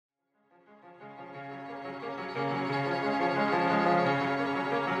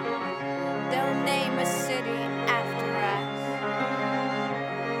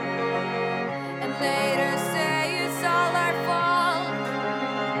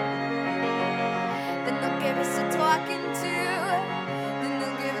talking to. Then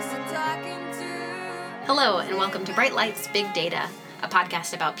they'll give us a talking to. Hello, and welcome to Bright Lights Big Data, a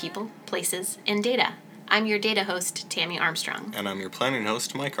podcast about people, places, and data. I'm your data host, Tammy Armstrong. And I'm your planning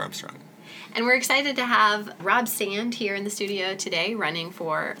host, Mike Armstrong. And we're excited to have Rob Sand here in the studio today, running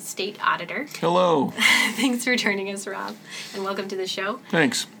for state auditor. Hello. Thanks for joining us, Rob, and welcome to the show.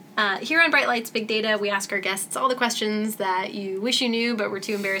 Thanks. Here on Bright Lights Big Data, we ask our guests all the questions that you wish you knew but were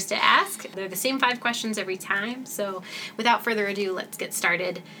too embarrassed to ask. They're the same 5 questions every time, so without further ado, let's get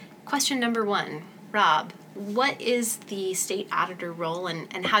started. Question number 1. Rob, what is the state auditor role,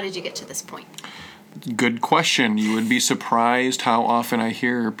 and how did you get to this point? Good question. You would be surprised how often I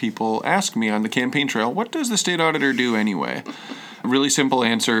hear people ask me on the campaign trail, what does the state auditor do anyway? Really simple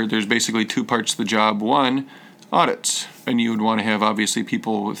answer. There's basically 2 parts to the job. 1, audits. And you would want to have, obviously,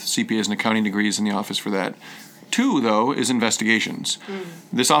 people with CPAs and accounting degrees in the office for that. 2, though, is investigations.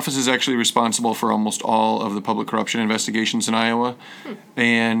 This office is actually responsible for almost all of the public corruption investigations in Iowa,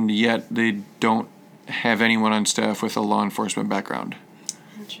 and yet they don't have anyone on staff with a law enforcement background.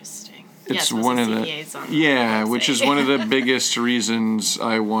 Interesting. It's one of the which is one of the biggest reasons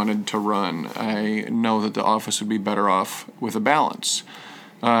I wanted to run. I know that the office would be better off with a balance.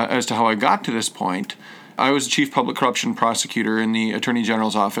 As to how I got to this point, I was the chief public corruption prosecutor in the Attorney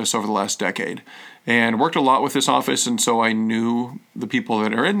General's office over the last decade and worked a lot with this office, and so I knew the people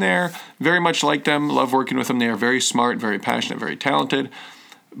that are in there, very much like them, love working with them. They are very smart, very passionate, very talented,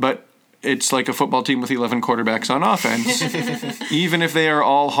 but it's like a football team with 11 quarterbacks on offense. Even if they are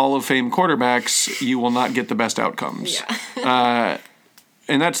all Hall of Fame quarterbacks, you will not get the best outcomes. Yeah.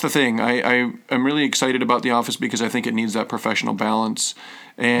 And that's the thing. I'm really excited about the office because I think it needs that professional balance.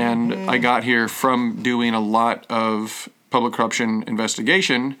 And I got here from doing a lot of public corruption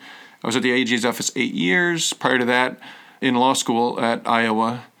investigation. I was at the AG's office 8 years. Prior to that, in law school at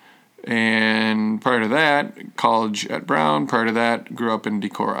Iowa. And prior to that, college at Brown. Prior to that, grew up in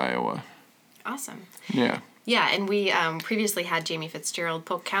Decorah, Iowa. Awesome. Yeah. Yeah, and we previously had Jamie Fitzgerald,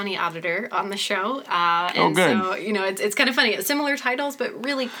 Polk County Auditor, on the show. Good. So, it's kind of funny. Similar titles, but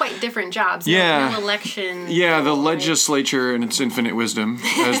really quite different jobs. Yeah. No election. Yeah, the legislature in its infinite wisdom,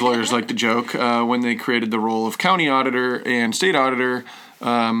 as lawyers like to joke, when they created the role of county auditor and state auditor,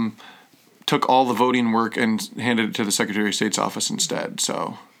 took all the voting work and handed it to the Secretary of State's office instead.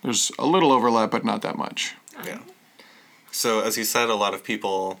 So there's a little overlap, but not that much. Yeah. So, as you said, a lot of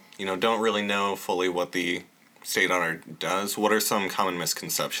people, don't really know fully what the state auditor does. What are some common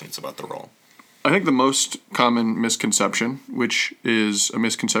misconceptions about the role? I think the most common misconception, which is a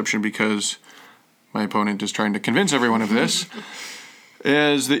misconception because my opponent is trying to convince everyone of this,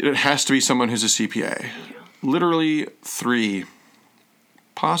 is that it has to be someone who's a CPA. Literally 3,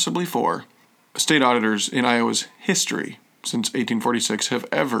 possibly 4, state auditors in Iowa's history since 1846 have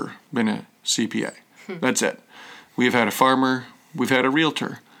ever been a CPA. That's it. We've had a farmer, we've had a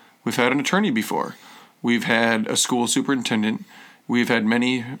realtor, we've had an attorney before, we've had a school superintendent, we've had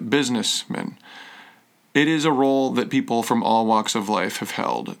many businessmen. It is a role that people from all walks of life have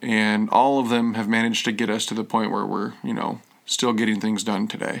held, and all of them have managed to get us to the point where we're, still getting things done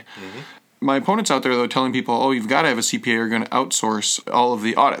today. My opponent's out there, though, telling people, you've got to have a CPA, you're going to outsource all of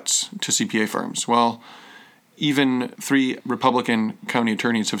the audits to CPA firms. Well, even 3 Republican county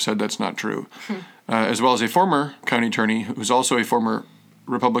attorneys have said that's not true, as well as a former county attorney who's also a former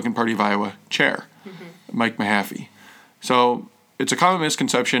Republican Party of Iowa chair, Mike Mahaffey. So it's a common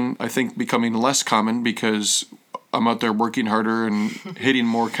misconception, I think becoming less common because I'm out there working harder and hitting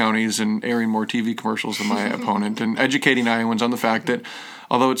more counties and airing more TV commercials than my opponent and educating Iowans on the fact that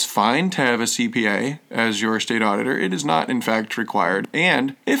although it's fine to have a CPA as your state auditor, it is not in fact required.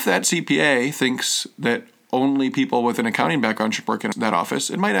 And if that CPA thinks that only people with an accounting background should work in that office,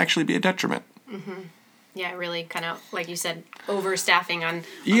 it might actually be a detriment. Yeah, really kind of, like you said, overstaffing on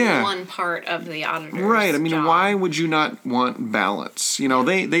one part of the auditor's Right. I mean, job. why would you not want balance?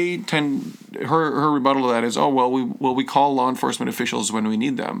 They tend, her rebuttal to that is, we call law enforcement officials when we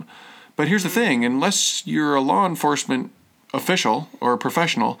need them. But here's the thing, unless you're a law enforcement official or a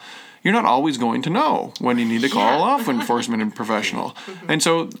professional, you're not always going to know when you need to call a law enforcement professional. And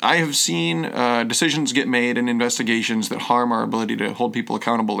so I have seen decisions get made in investigations that harm our ability to hold people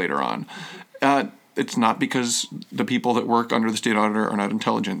accountable later on. It's not because the people that work under the state auditor are not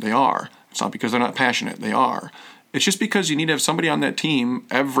intelligent. They are. It's not because they're not passionate. They are. It's just because you need to have somebody on that team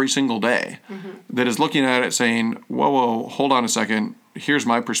every single day that is looking at it saying, whoa, hold on a second. Here's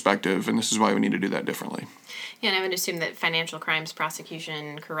my perspective, and this is why we need to do that differently. Yeah, and I would assume that financial crimes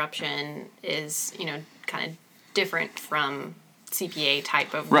prosecution, corruption is, kind of different from CPA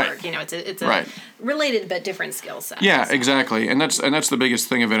type of work. Right. It's a related but different skill set. Yeah, exactly. And that's the biggest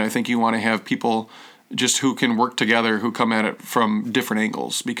thing of it. I think you want to have people just who can work together, who come at it from different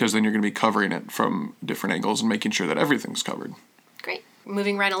angles, because then you're going to be covering it from different angles and making sure that everything's covered. Great.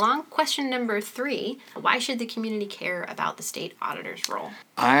 Moving right along. Question number 3. Why should the community care about the state auditor's role?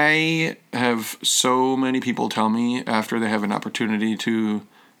 I have so many people tell me after they have an opportunity to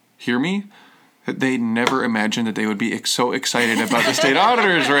hear me that they never imagined that they would be so excited about the state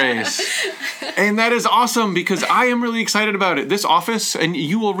auditor's race. And that is awesome, because I am really excited about it. This office, and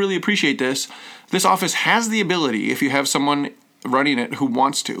you will really appreciate this office has the ability, if you have someone running it who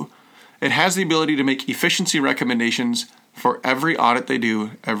wants to, it has the ability to make efficiency recommendations for every audit they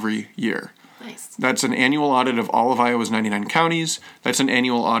do every year. Nice. That's an annual audit of all of Iowa's 99 counties. That's an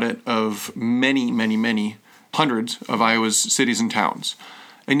annual audit of many, many, many hundreds of Iowa's cities and towns.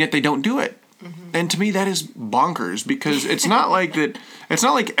 And yet they don't do it. And to me, that is bonkers, because it's not like that. It's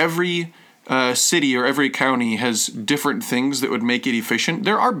not like every city or every county has different things that would make it efficient.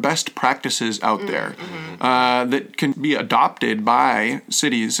 There are best practices out there that can be adopted by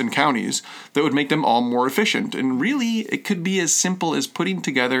cities and counties that would make them all more efficient. And really, it could be as simple as putting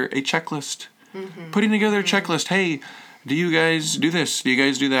together a checklist. Putting together a checklist. Hey, do you guys do this? Do you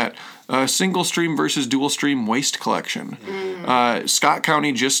guys do that? Single stream versus dual stream waste collection. Scott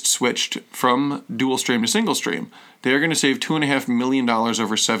County just switched from dual stream to single stream. They're going to save $2.5 million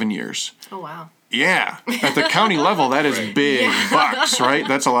over 7 years. Oh, wow. Yeah. At the county level, that is big bucks, right?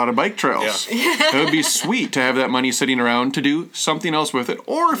 That's a lot of bike trails. It would be sweet to have that money sitting around to do something else with it.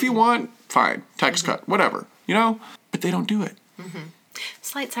 Or if you want, fine, tax cut, whatever, But they don't do it.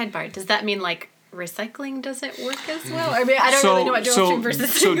 Slight sidebar. Does that mean, like, recycling doesn't work as well? I mean, I don't really know what dual stream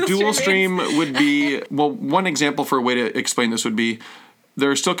versus single stream dual is. stream would be, well, one example for a way to explain this would be, there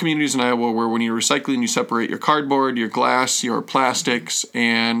are still communities in Iowa where when you're recycling, you separate your cardboard, your glass, your plastics,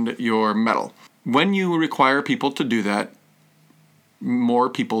 and your metal. When you require people to do that, more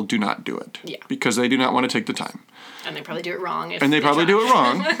people do not do it. Yeah. Because they do not want to take the time. And they probably do it wrong. And they probably do it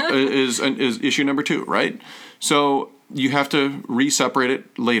wrong is issue number 2, right? So you have to re-separate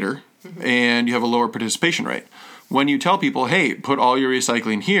it later, and you have a lower participation rate. When you tell people, hey, put all your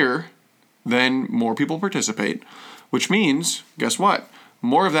recycling here, then more people participate, which means, guess what?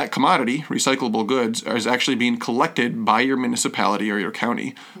 More of that commodity, recyclable goods, is actually being collected by your municipality or your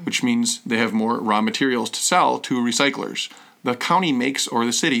county, which means they have more raw materials to sell to recyclers. The county makes, or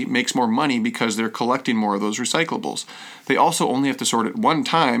the city makes, more money because they're collecting more of those recyclables. They also only have to sort it one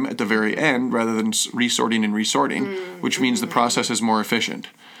time at the very end rather than resorting and resorting, which means the process is more efficient.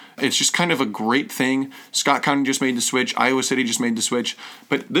 It's just kind of a great thing. Scott County just made the switch. Iowa City just made the switch.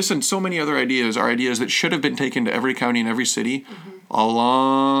 But this and so many other ideas are ideas that should have been taken to every county and every city a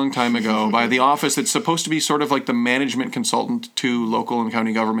long time ago by the office that's supposed to be sort of like the management consultant to local and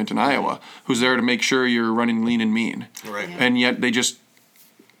county government in Iowa, who's there to make sure you're running lean and mean. Right. Yeah. And yet they just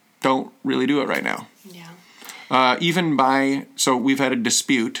don't really do it right now. Yeah. So we've had a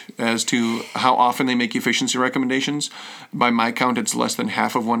dispute as to how often they make efficiency recommendations. By my count, it's less than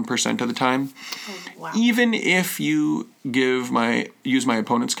half of 1% of the time. Oh, wow. Even if you use my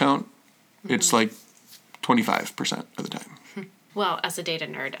opponent's count, it's like 25% of the time. Well, as a data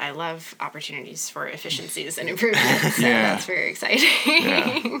nerd, I love opportunities for efficiencies and improvements. So Yeah. that's very exciting.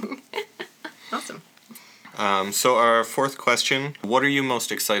 Yeah. Awesome. So our 4th question, what are you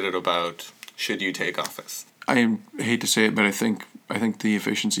most excited about should you take office? I hate to say it, but I think the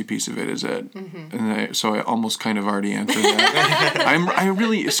efficiency piece of it is it, and so I almost kind of already answered that. I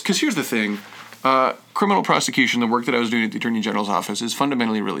really, because here's the thing, criminal prosecution, the work that I was doing at the Attorney General's office, is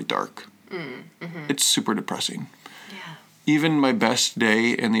fundamentally really dark. It's super depressing. Yeah. Even my best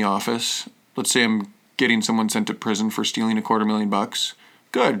day in the office, let's say I'm getting someone sent to prison for stealing $250,000.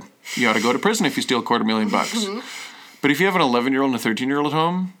 Good, you ought to go to prison if you steal $250,000. But if you have an 11-year-old and a 13-year-old at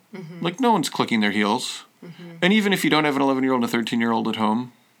home, like no one's clicking their heels. And even if you don't have an 11-year-old and a 13-year-old at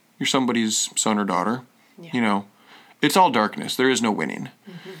home, you're somebody's son or daughter. Yeah. It's all darkness. There is no winning.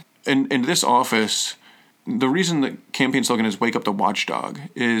 And this office, the reason the campaign slogan is Wake Up the Watchdog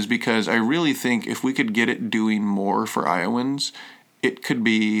is because I really think if we could get it doing more for Iowans, it could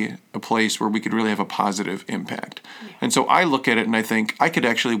be a place where we could really have a positive impact. And so I look at it and I think I could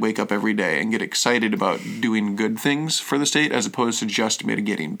actually wake up every day and get excited about doing good things for the state as opposed to just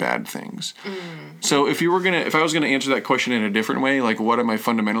mitigating bad things. So if I was gonna answer that question in a different way, like what am I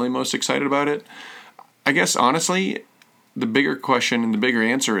fundamentally most excited about it? I guess honestly, the bigger question and the bigger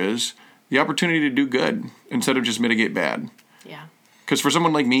answer is the opportunity to do good instead of just mitigate bad. Yeah. Because for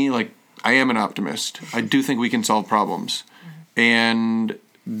someone like me, like I am an optimist. I do think we can solve problems. And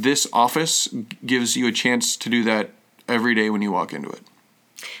this office gives you a chance to do that every day when you walk into it.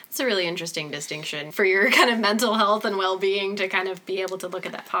 It's a really interesting distinction for your kind of mental health and well-being to kind of be able to look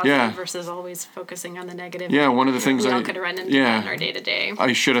at that positive versus always focusing on the negative. Yeah, one of the things we all could run into that in our day-to-day.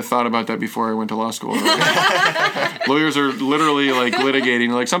 I should have thought about that before I went to law school. Lawyers are literally like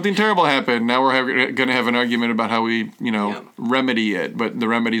litigating, like something terrible happened. Now we're going to have an argument about how we, remedy it. But the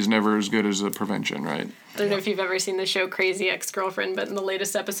remedy's never as good as the prevention, right? I don't know if you've ever seen the show Crazy Ex-Girlfriend, but in the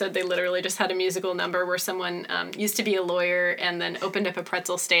latest episode, they literally just had a musical number where someone used to be a lawyer and then opened up a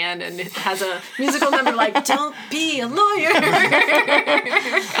pretzel stand, and it has a musical number like, "Don't be a lawyer."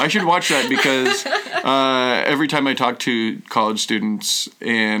 I should watch that because every time I talk to college students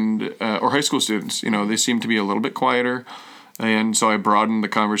and or high school students, they seem to be a little bit quieter, and so I broaden the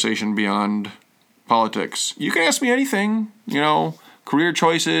conversation beyond politics. You can ask me anything, career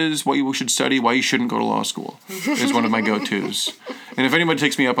choices, what you should study, why you shouldn't go to law school is one of my go-tos. And if anybody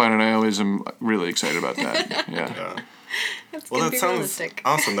takes me up on it, I always am really excited about that. Yeah. Well, that sounds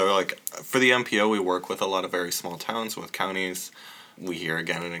awesome, though. Like, for the MPO, we work with a lot of very small towns, with counties. We hear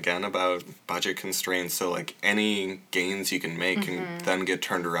again and again about budget constraints, so, like, any gains you can make can then get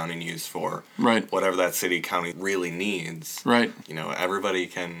turned around and used for whatever that city, county really needs. Right. Everybody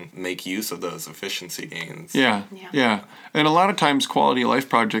can make use of those efficiency gains. Yeah. And a lot of times quality of life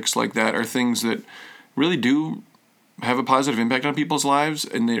projects like that are things that really do have a positive impact on people's lives,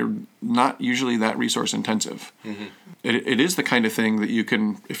 and they're not usually that resource intensive. Mm-hmm. It is the kind of thing that you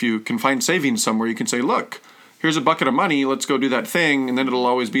can, if you can find savings somewhere, you can say, look, here's a bucket of money, let's go do that thing, and then it'll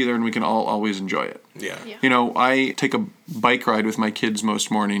always be there and we can all always enjoy it. Yeah. I take a bike ride with my kids most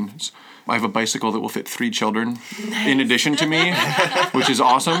mornings. I have a bicycle that will fit 3 children in addition to me, which is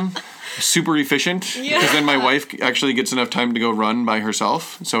awesome. Super efficient, because then my wife actually gets enough time to go run by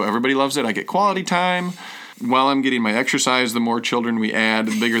herself, so everybody loves it. I get quality time. While I'm getting my exercise, the more children we add,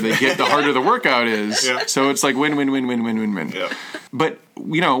 the bigger they get, the harder the workout is. Yeah. So it's like win, win, win, win, win, win, win. Yeah. But,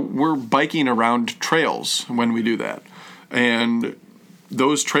 we're biking around trails when we do that. And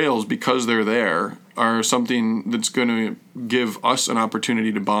those trails, because they're there, are something that's going to give us an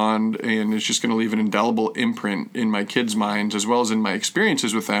opportunity to bond, and it's just going to leave an indelible imprint in my kids' minds as well as in my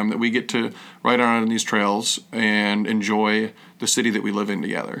experiences with them, that we get to ride around on these trails and enjoy the city that we live in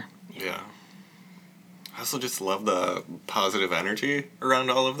together. Yeah. I also just love the positive energy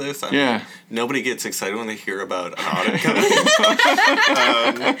around all of this. I mean, nobody gets excited when they hear about an audit coming.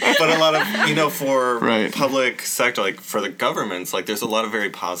 But a lot of, for public sector, like for the governments, like there's a lot of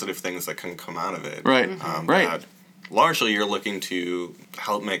very positive things that can come out of it. Right. That largely you're looking to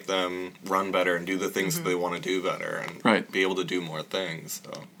help make them run better and do the things that they want to do better and be able to do more things.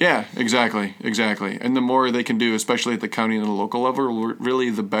 So. Yeah, exactly. And the more they can do, especially at the county and the local level, really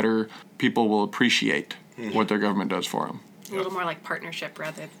the better people will appreciate what their government does for them. A little more like partnership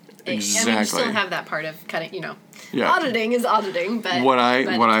rather. Exactly. I mean, you still have that part of kind of, auditing is auditing, but... What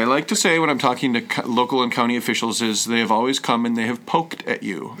I like to say when I'm talking to local and county officials is they have always come and they have poked at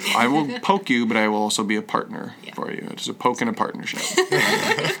you. I will poke you, but I will also be a partner for you. It's a poke and a partnership.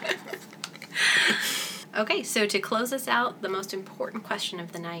 Okay, so to close us out, the most important question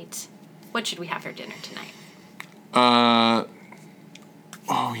of the night. What should we have for dinner tonight?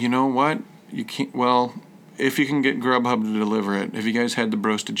 You know what? You can't... Well... If you can get Grubhub to deliver it, have you guys had the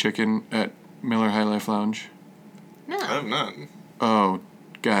broasted chicken at Miller High Life Lounge? No. I have not. Oh,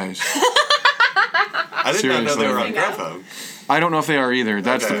 guys. I did not know they were on Grubhub. I don't know if they are either.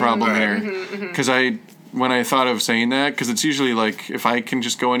 That's the problem here. Because when I thought of saying that, because it's usually like, if I can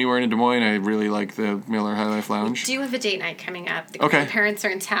just go anywhere in Des Moines, I really like the Miller High Life Lounge. We do have a date night coming up. The parents are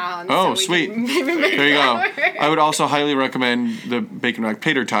in town. Oh, so sweet. There you go. I would also highly recommend the Bacon Rack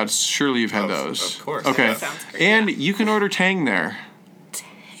Tater Tots. Surely you've had those. Of course. Okay. That sounds great. And you can order Tang there.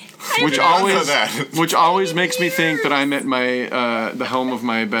 Which always makes me think that I'm at the home of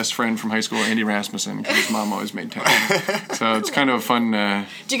my best friend from high school, Andy Rasmussen, because his mom always made Tang. So it's kind of a fun Did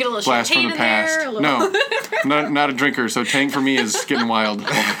you get a little blast from the past. No, not a drinker. So Tang for me is getting wild.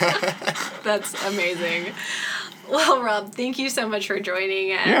 That's amazing. Well, Rob, thank you so much for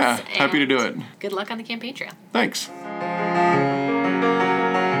joining us. Yeah, happy to do it. Good luck on the campaign trail. Thanks.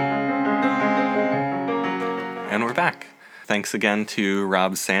 And we're back. Thanks again to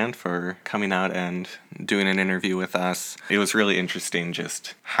Rob Sand for coming out and doing an interview with us. It was really interesting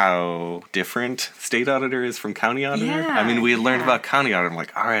just how different state auditor is from county auditor. Yeah, I mean, we had learned about county auditor. I'm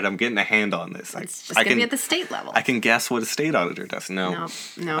like, all right, I'm getting a handle on this. It's just going to be at the state level. I can guess what a state auditor does. No.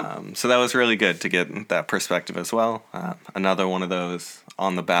 So that was really good to get that perspective as well. Another one of those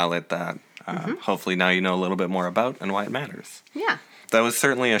on the ballot that hopefully now you know a little bit more about and why it matters. Yeah. That was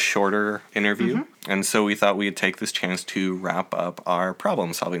certainly a shorter interview, And so we thought we'd take this chance to wrap up our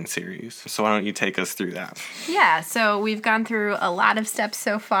problem-solving series. So why don't you take us through that? Yeah, so we've gone through a lot of steps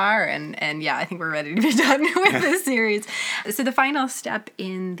so far, and yeah, I think we're ready to be done with this series. So the final step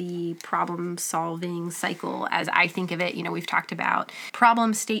in the problem-solving cycle, as I think of it, we've talked about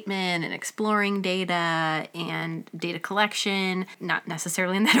problem statement and exploring data and data collection, not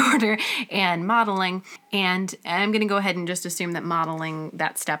necessarily in that order, and modeling. And I'm going to go ahead and just assume that modeling,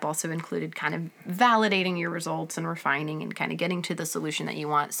 that step also included kind of validating your results and refining and kind of getting to the solution that you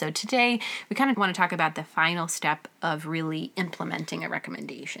want. So today we kind of want to talk about the final step of really implementing a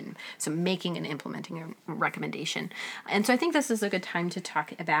recommendation. So making and implementing a recommendation. And so I think this is a good time to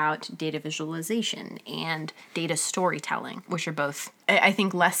talk about data visualization and data storytelling, which are both, I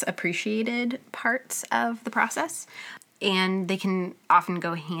think, less appreciated parts of the process. And they can often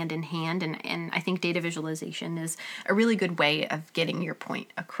go hand in hand. And I think data visualization is a really good way of getting your point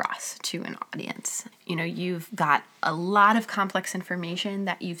across to an audience. You've got a lot of complex information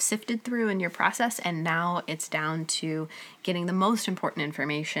that you've sifted through in your process, and now it's down to getting the most important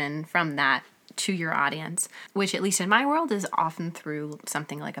information from that to your audience, which, at least in my world, is often through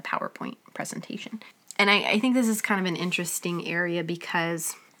something like a PowerPoint presentation. And I think this is kind of an interesting area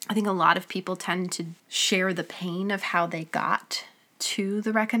because I think a lot of people tend to share the pain of how they got to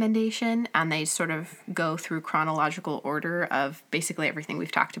the recommendation, and they sort of go through chronological order of basically everything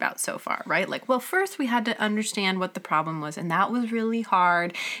we've talked about so far, right? Like, well, first we had to understand what the problem was, and that was really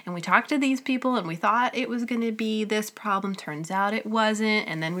hard, and we talked to these people, and we thought it was going to be this problem. Turns out it wasn't,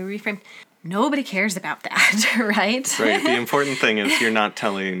 and then we reframed. Nobody cares about that, right? Right. The important thing is you're not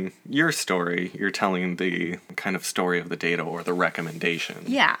telling your story. You're telling the kind of story of the data or the recommendation.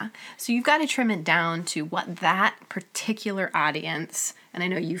 Yeah. So you've got to trim it down to what that particular audience, and I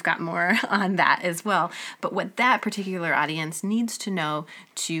know you've got more on that as well, but what that particular audience needs to know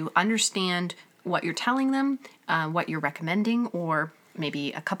to understand what you're telling them, what you're recommending, or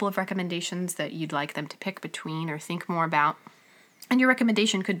maybe a couple of recommendations that you'd like them to pick between or think more about. And your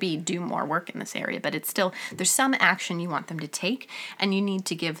recommendation could be do more work in this area, but it's still, there's some action you want them to take, and you need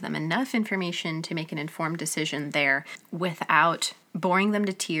to give them enough information to make an informed decision there without boring them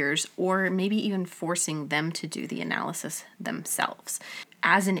to tears or maybe even forcing them to do the analysis themselves.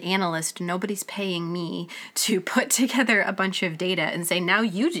 As an analyst, nobody's paying me to put together a bunch of data and say, now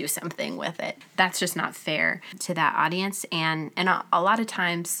you do something with it. That's just not fair to that audience. And a lot of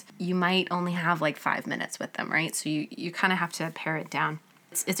times you might only have like 5 minutes with them, right? So you kind of have to pare it down.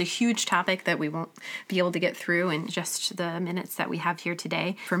 It's a huge topic that we won't be able to get through in just the minutes that we have here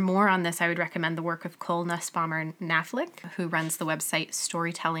today. For more on this, I would recommend the work of Cole Nussbaumer-Knaflic, who runs the website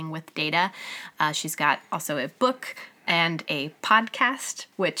Storytelling with Data. She's got also a book and a podcast,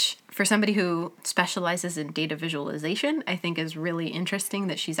 which for somebody who specializes in data visualization, I think is really interesting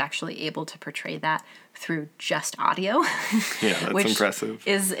that she's actually able to portray that through just audio. Yeah, that's which impressive.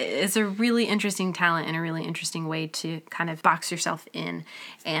 Is a really interesting talent and a really interesting way to kind of box yourself in.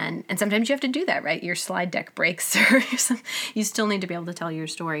 And sometimes you have to do that, right? Your slide deck breaks or you still need to be able to tell your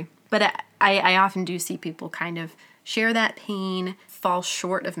story. But I often do see people kind of share that pain, fall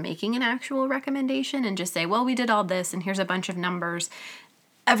short of making an actual recommendation, and just say, well, we did all this, and here's a bunch of numbers,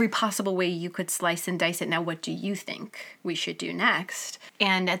 every possible way you could slice and dice it. Now, what do you think we should do next?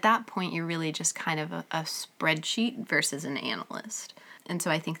 And at that point, you're really just kind of a spreadsheet versus an analyst. And so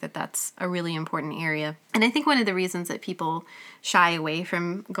I think that that's a really important area. And I think one of the reasons that people shy away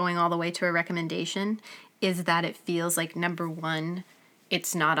from going all the way to a recommendation is that it feels like, number one,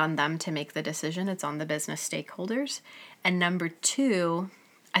 it's not on them to make the decision, it's on the business stakeholders. And number two,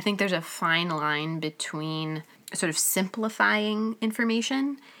 I think there's a fine line between sort of simplifying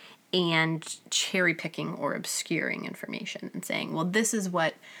information and cherry picking or obscuring information and saying, well, this is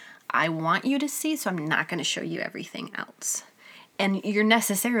what I want you to see, so I'm not going to show you everything else. And you're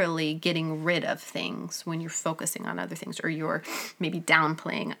necessarily getting rid of things when you're focusing on other things, or you're maybe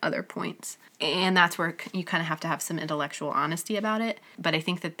downplaying other points. And that's where you kind of have to have some intellectual honesty about it. But I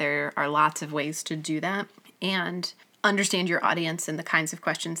think that there are lots of ways to do that and understand your audience and the kinds of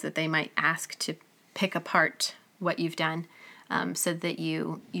questions that they might ask to pick apart what you've done, so that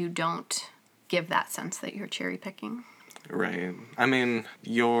you don't give that sense that you're cherry picking. Right. I mean,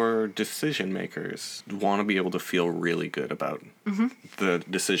 your decision makers want to be able to feel really good about the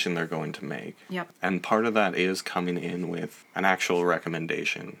decision they're going to make. Yep. And part of that is coming in with an actual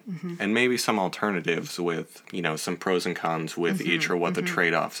recommendation and maybe some alternatives with, some pros and cons with each, or what the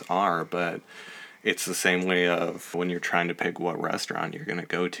trade-offs are. But it's the same way of when you're trying to pick what restaurant you're going to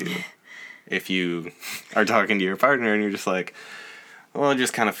go to. If you are talking to your partner and you're just like, well, I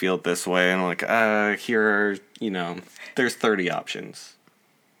just kind of feel it this way. And I'm like, here are, there's 30 options.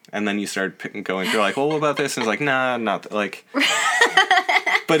 And then you start going through like, well, what about this? And it's like, nah, not like.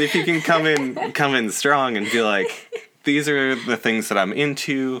 But if you can come in strong and be like, these are the things that I'm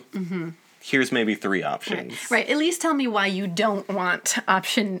into. Mm-hmm. Here's maybe 3 options. Right. At least tell me why you don't want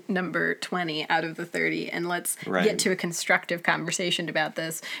option number 20 out of the 30, and let's get to a constructive conversation about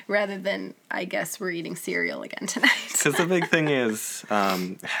this, rather than, I guess, we're eating cereal again tonight. Because the big thing is,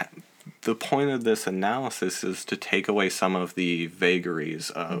 the point of this analysis is to take away some of the vagaries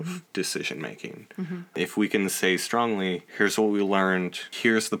of decision making. Mm-hmm. If we can say strongly, here's what we learned,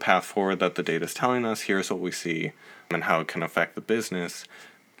 here's the path forward that the data is telling us, here's what we see, and how it can affect the business,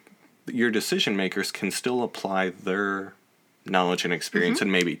 your decision makers can still apply their knowledge and experience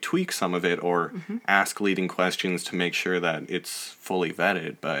and maybe tweak some of it, or ask leading questions to make sure that it's fully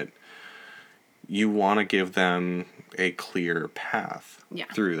vetted. But you want to give them a clear path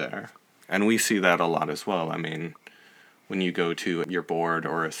through there. And we see that a lot as well. I mean, when you go to your board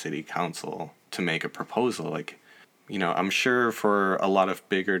or a city council to make a proposal, like, you know, I'm sure for a lot of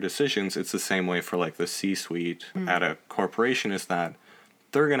bigger decisions, it's the same way for like the C-suite at a corporation, is that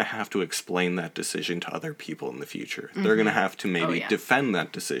they're going to have to explain that decision to other people in the future. Mm-hmm. They're going to have to maybe defend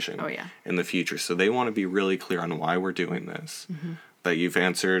that decision in the future. So they want to be really clear on why we're doing this, that you've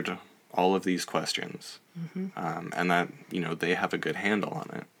answered all of these questions, and that, you know, they have a good handle on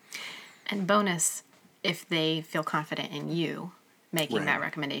it. And bonus, if they feel confident in you making that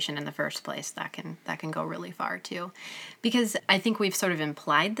recommendation in the first place, that can go really far too. Because I think we've sort of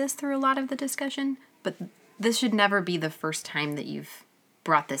implied this through a lot of the discussion, but this should never be the first time that you've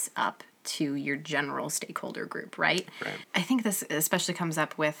brought this up to your general stakeholder group, right? I think this especially comes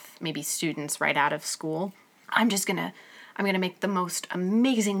up with maybe students right out of school. I'm gonna make the most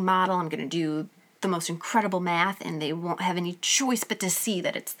amazing model. I'm gonna do the most incredible math, and they won't have any choice but to see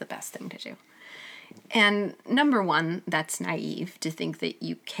that it's the best thing to do. And number one, that's naive to think that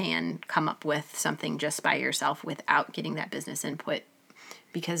you can come up with something just by yourself without getting that business input,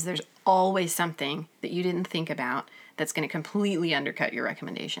 because there's always something that you didn't think about that's going to completely undercut your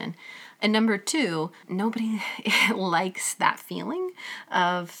recommendation. And number two, nobody likes that feeling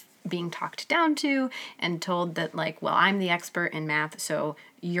of being talked down to and told that, like, well, I'm the expert in math, so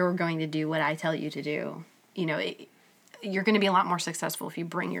you're going to do what I tell you to do. You know, you're going to be a lot more successful if you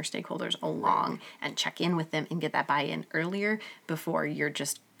bring your stakeholders along and check in with them and get that buy-in earlier, before you're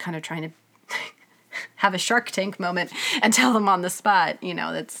just kind of trying to have a Shark Tank moment and tell them on the spot. You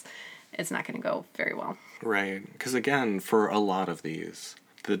know, it's not going to go very well. Right. Because again, for a lot of these,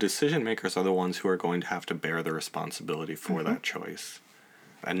 the decision makers are the ones who are going to have to bear the responsibility for that choice.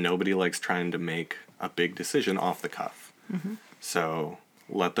 And nobody likes trying to make a big decision off the cuff. So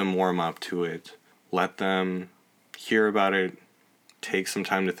let them warm up to it. Let them hear about it. Take some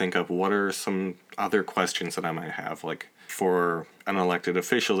time to think of what are some other questions that I might have. Like, for an elected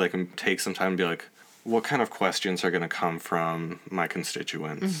official, they can take some time to be like, what kind of questions are going to come from my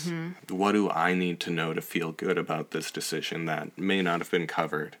constituents? What do I need to know to feel good about this decision that may not have been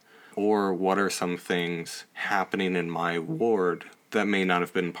covered? Or what are some things happening in my ward that may not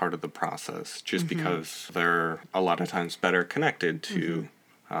have been part of the process, just because they're a lot of times better connected to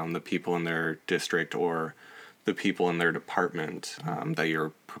the people in their district or the people in their department that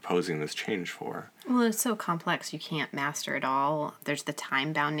you're proposing this change for. Well, it's so complex, you can't master it all. There's the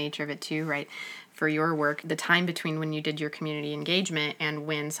time-bound nature of it too, right? For your work, the time between when you did your community engagement and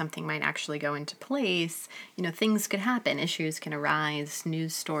when something might actually go into place, you know, things could happen, issues can arise,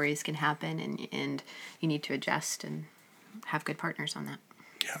 news stories can happen, and you need to adjust and have good partners on that.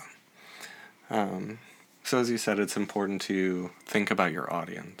 Yeah. So as you said, it's important to think about your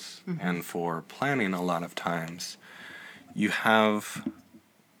audience. And for planning, a lot of times, you have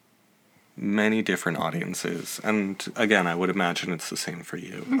many different audiences. And again, I would imagine it's the same for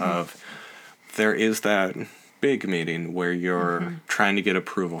you. There is that big meeting where you're trying to get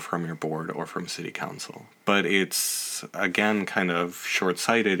approval from your board or from city council. But it's, again, kind of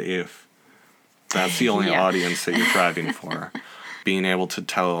short-sighted if that's the only audience that you're driving for. Being able to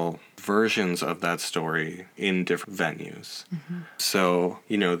tell versions of that story in different venues. So,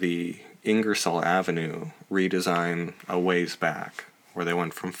 you know, the Ingersoll Avenue redesign a ways back, where they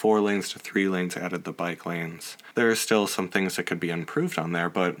went from 4 lanes to 3 lanes, added the bike lanes. There are still some things that could be improved on there,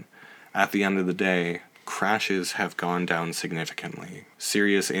 but at the end of the day, crashes have gone down significantly.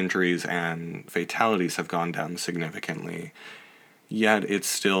 Serious injuries and fatalities have gone down significantly. Yet it's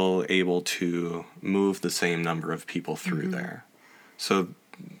still able to move the same number of people through there. So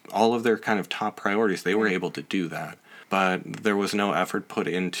all of their kind of top priorities, they were able to do that. But there was no effort put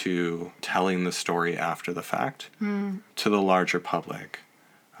into telling the story after the fact to the larger public.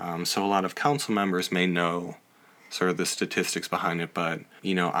 So a lot of council members may know sort of the statistics behind it, but,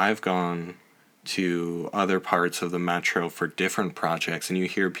 I've gone to other parts of the metro for different projects, and you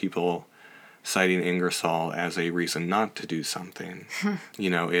hear people citing Ingersoll as a reason not to do something.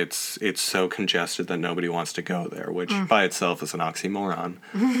 It's so congested that nobody wants to go there, which by itself is an oxymoron.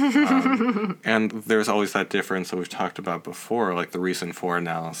 And there's always that difference that we've talked about before, like the reason for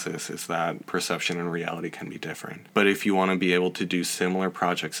analysis is that perception and reality can be different. But if you want to be able to do similar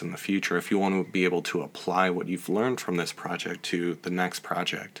projects in the future, if you want to be able to apply what you've learned from this project to the next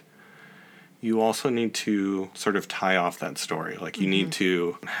project, you also need to sort of tie off that story. Like, you need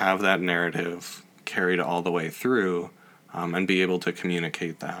to have that narrative carried all the way through, and be able to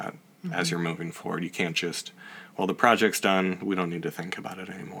communicate that as you're moving forward. You can't just, well, the project's done, we don't need to think about it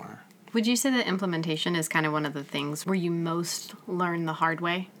anymore. Would you say that implementation is kind of one of the things where you most learn the hard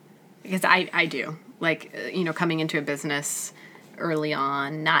way? Because I do. Like, coming into a business early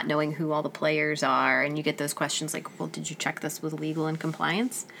on, not knowing who all the players are, and you get those questions like, well, did you check this with legal and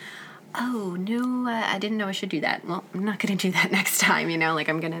compliance? Oh, no, I didn't know I should do that. Well, I'm not going to do that next time,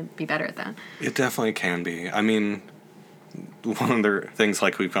 I'm going to be better at that. It definitely can be. I mean, one of the things,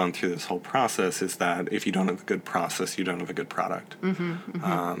 like, we've gone through this whole process is that if you don't have a good process, you don't have a good product.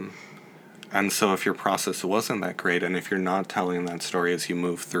 And so if your process wasn't that great, and if you're not telling that story as you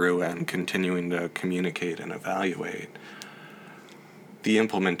move through and continuing to communicate and evaluate, the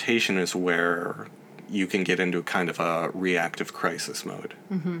implementation is where you can get into kind of a reactive crisis mode.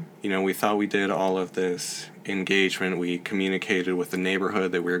 We thought we did all of this engagement. We communicated with the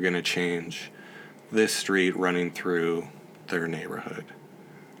neighborhood that we were going to change this street running through their neighborhood.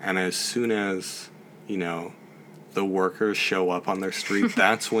 And as soon as, the workers show up on their street,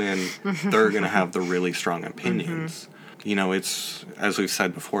 that's when they're going to have the really strong opinions. It's, as we've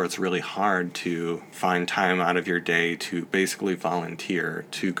said before, it's really hard to find time out of your day to basically volunteer,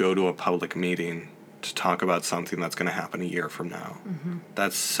 to go to a public meeting, to talk about something that's going to happen a year from now.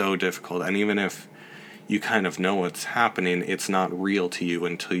 That's so difficult. And even if you kind of know what's happening, it's not real to you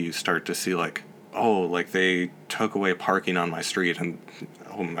until you start to see, like, oh, like, they took away parking on my street, and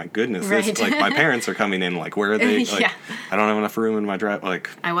oh my goodness, right. this, like, my parents are coming in, like, where are they? Like, yeah. I don't have enough room in my drive. Like,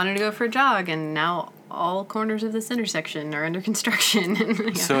 I wanted to go for a jog, and now all corners of this intersection are under construction.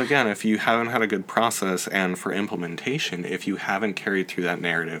 Yeah. So again, if you haven't had a good process, and for implementation, if you haven't carried through that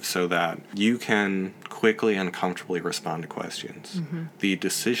narrative so that you can quickly and comfortably respond to questions, the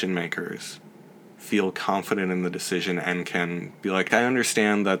decision makers feel confident in the decision and can be like, I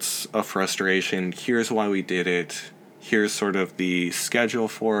understand that's a frustration. Here's why we did it. Here's sort of the schedule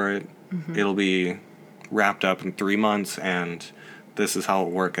for it. It'll be wrapped up in 3 months, and this is how it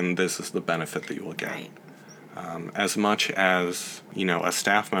works, and this is the benefit that you will get. Right. As much as, a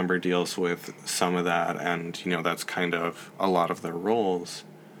staff member deals with some of that, and, that's kind of a lot of their roles,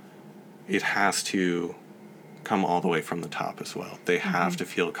 it has to come all the way from the top as well. They have to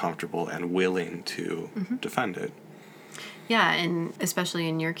feel comfortable and willing to defend it. Yeah, and especially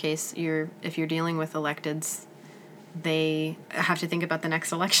in your case, if you're dealing with electeds, they have to think about the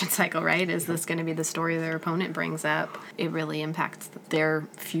next election cycle, right? Is this going to be the story their opponent brings up? It really impacts their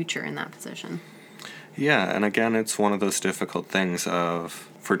future in that position. Yeah, and again, it's one of those difficult things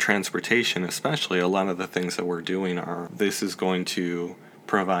for transportation especially, a lot of the things that we're doing this is going to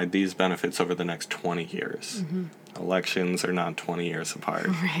provide these benefits over the next 20 years. Elections are not 20 years apart.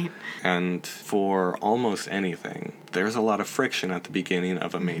 Right. And for almost anything, there's a lot of friction at the beginning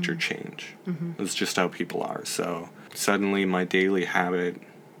of a major change. It's just how people are. So suddenly my daily habit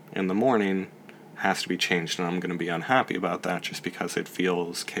in the morning has to be changed, and I'm going to be unhappy about that just because it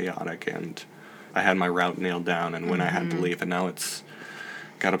feels chaotic, and I had my route nailed down and when I had to leave, and now it's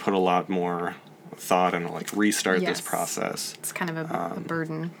got to put a lot more thought and restart this process. It's kind of a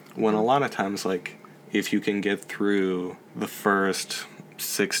burden. When a lot of times, if you can get through the first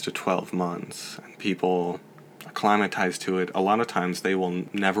 6 to 12 months and people acclimatize to it, a lot of times they will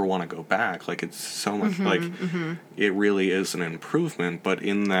never want to go back. It's so much it really is an improvement, but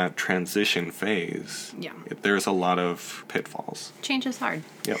in that transition phase, there's a lot of pitfalls. Change is hard.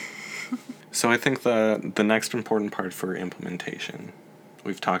 Yep. So I think the next important part for implementation,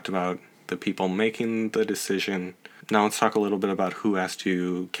 we've talked about the people making the decision. Now let's talk a little bit about who has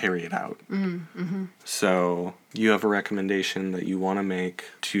to carry it out. So you have a recommendation that you want to make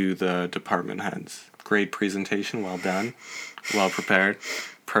to the department heads. Great presentation, well done, well prepared,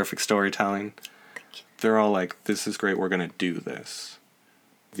 perfect storytelling. They're all like, this is great, we're going to do this.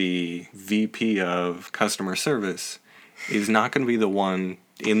 The VP of customer service is not going to be the one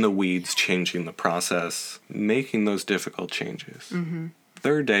in the weeds changing the process, making those difficult changes.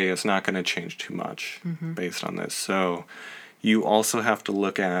 Their day is not going to change too much based on this. So you also have to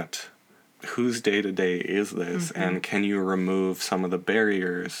look at whose day-to-day is this, and can you remove some of the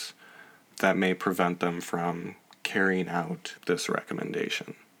barriers that may prevent them from carrying out this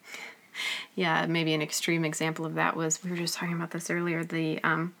recommendation? Yeah, maybe an extreme example of that was, we were just talking about this earlier, the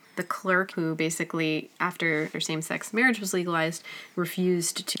clerk who basically, after same-sex marriage was legalized,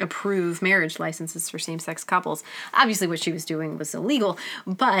 refused to approve marriage licenses for same-sex couples. Obviously what she was doing was illegal,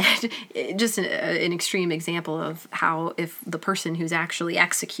 but just an extreme example of how if the person who's actually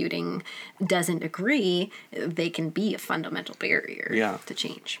executing doesn't agree, they can be a fundamental barrier to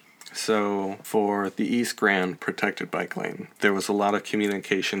change. So for the East Grand protected bike lane, there was a lot of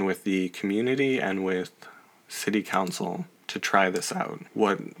communication with the community and with city council to try this out.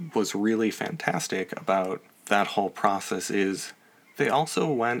 What was really fantastic about that whole process is they also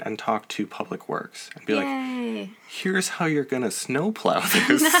went and talked to Public Works and be like, here's how you're going to snowplow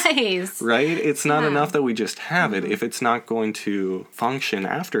this. Nice. Right? It's not enough that we just have it. If it's not going to function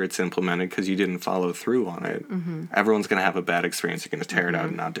after it's implemented because you didn't follow through on it, everyone's going to have a bad experience. You're going to tear it out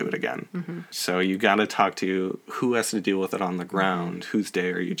and not do it again. So you got to talk to who has to deal with it on the ground, whose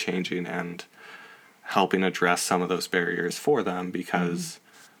day are you changing, and helping address some of those barriers for them, because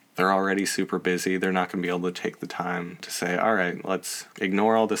they're already super busy. They're not going to be able to take the time to say, all right, let's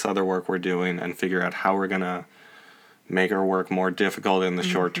ignore all this other work we're doing and figure out how we're going to make our work more difficult in the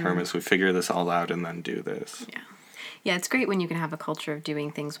short term as we figure this all out and then do this. Yeah, it's great when you can have a culture of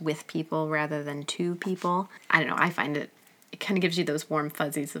doing things with people rather than to people. I don't know, I find it kind of gives you those warm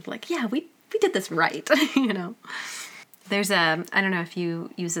fuzzies of like, yeah, we did this right, you know. There's I don't know if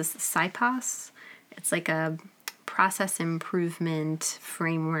you use this SIPOS. It's like a process improvement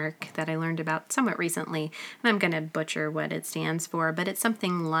framework that I learned about somewhat recently, and I'm going to butcher what it stands for, but it's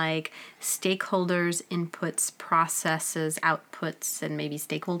something like stakeholders, inputs, processes, outputs, and maybe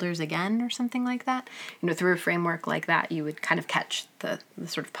stakeholders again, or something like that. You know, through a framework like that, you would kind of catch the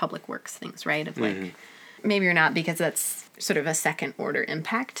sort of public works things, right? Of like, maybe you're not, because that's sort of a second order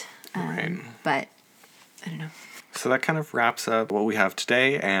impact, but I don't know. So that kind of wraps up what we have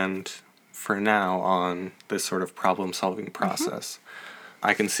today, and for now on this sort of problem-solving process.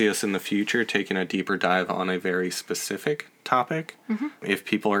 I can see us in the future taking a deeper dive on a very specific topic. If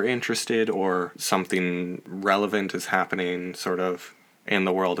people are interested or something relevant is happening sort of in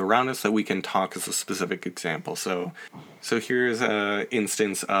the world around us, that we can talk as a specific example. So here's an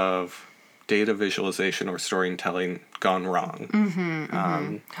instance of data visualization or storytelling gone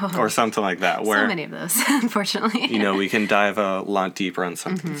wrong, or something like that. Where so many of those, unfortunately. You know, we can dive a lot deeper on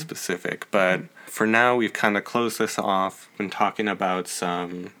something specific. But for now, we've kind of closed this off, been talking about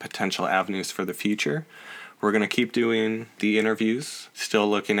some potential avenues for the future. We're going to keep doing the interviews, still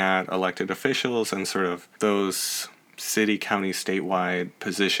looking at elected officials and sort of those city, county, statewide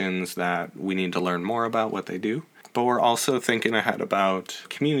positions that we need to learn more about what they do. But we're also thinking ahead about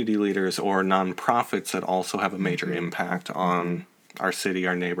community leaders or nonprofits that also have a major impact on our city,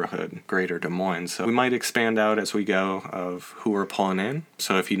 our neighborhood, Greater Des Moines. So we might expand out as we go of who we're pulling in.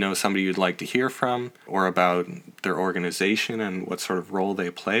 So if you know somebody you'd like to hear from or about their organization and what sort of role they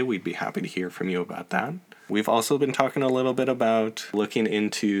play, we'd be happy to hear from you about that. We've also been talking a little bit about looking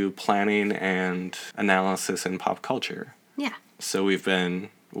into planning and analysis in pop culture. Yeah. So we've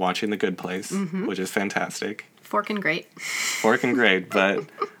been watching The Good Place, which is fantastic. Forking great, but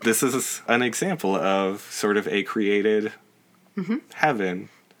this is an example of sort of a created heaven.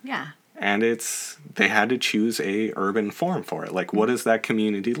 Yeah. And they had to choose a urban form for it. Like, what does that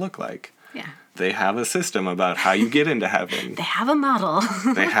community look like? Yeah. They have a system about how you get into heaven. They have a model.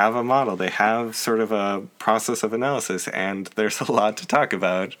 They have sort of a process of analysis, and there's a lot to talk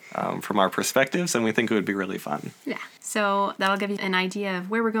about from our perspectives, and we think it would be really fun. Yeah. So that'll give you an idea of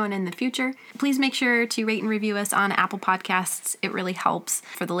where we're going in the future. Please make sure to rate and review us on Apple Podcasts. It really helps.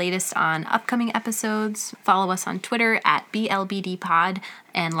 For the latest on upcoming episodes, follow us on Twitter at BLBDpod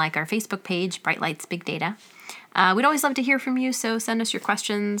and like our Facebook page, Bright Lights Big Data. We'd always love to hear from you, so send us your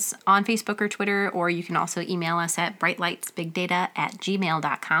questions on Facebook or Twitter, or you can also email us at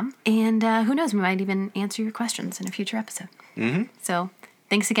brightlightsbigdata@gmail.com. And who knows, we might even answer your questions in a future episode. So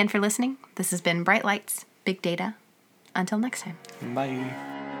thanks again for listening. This has been Bright Lights Big Data. Until next time. Bye.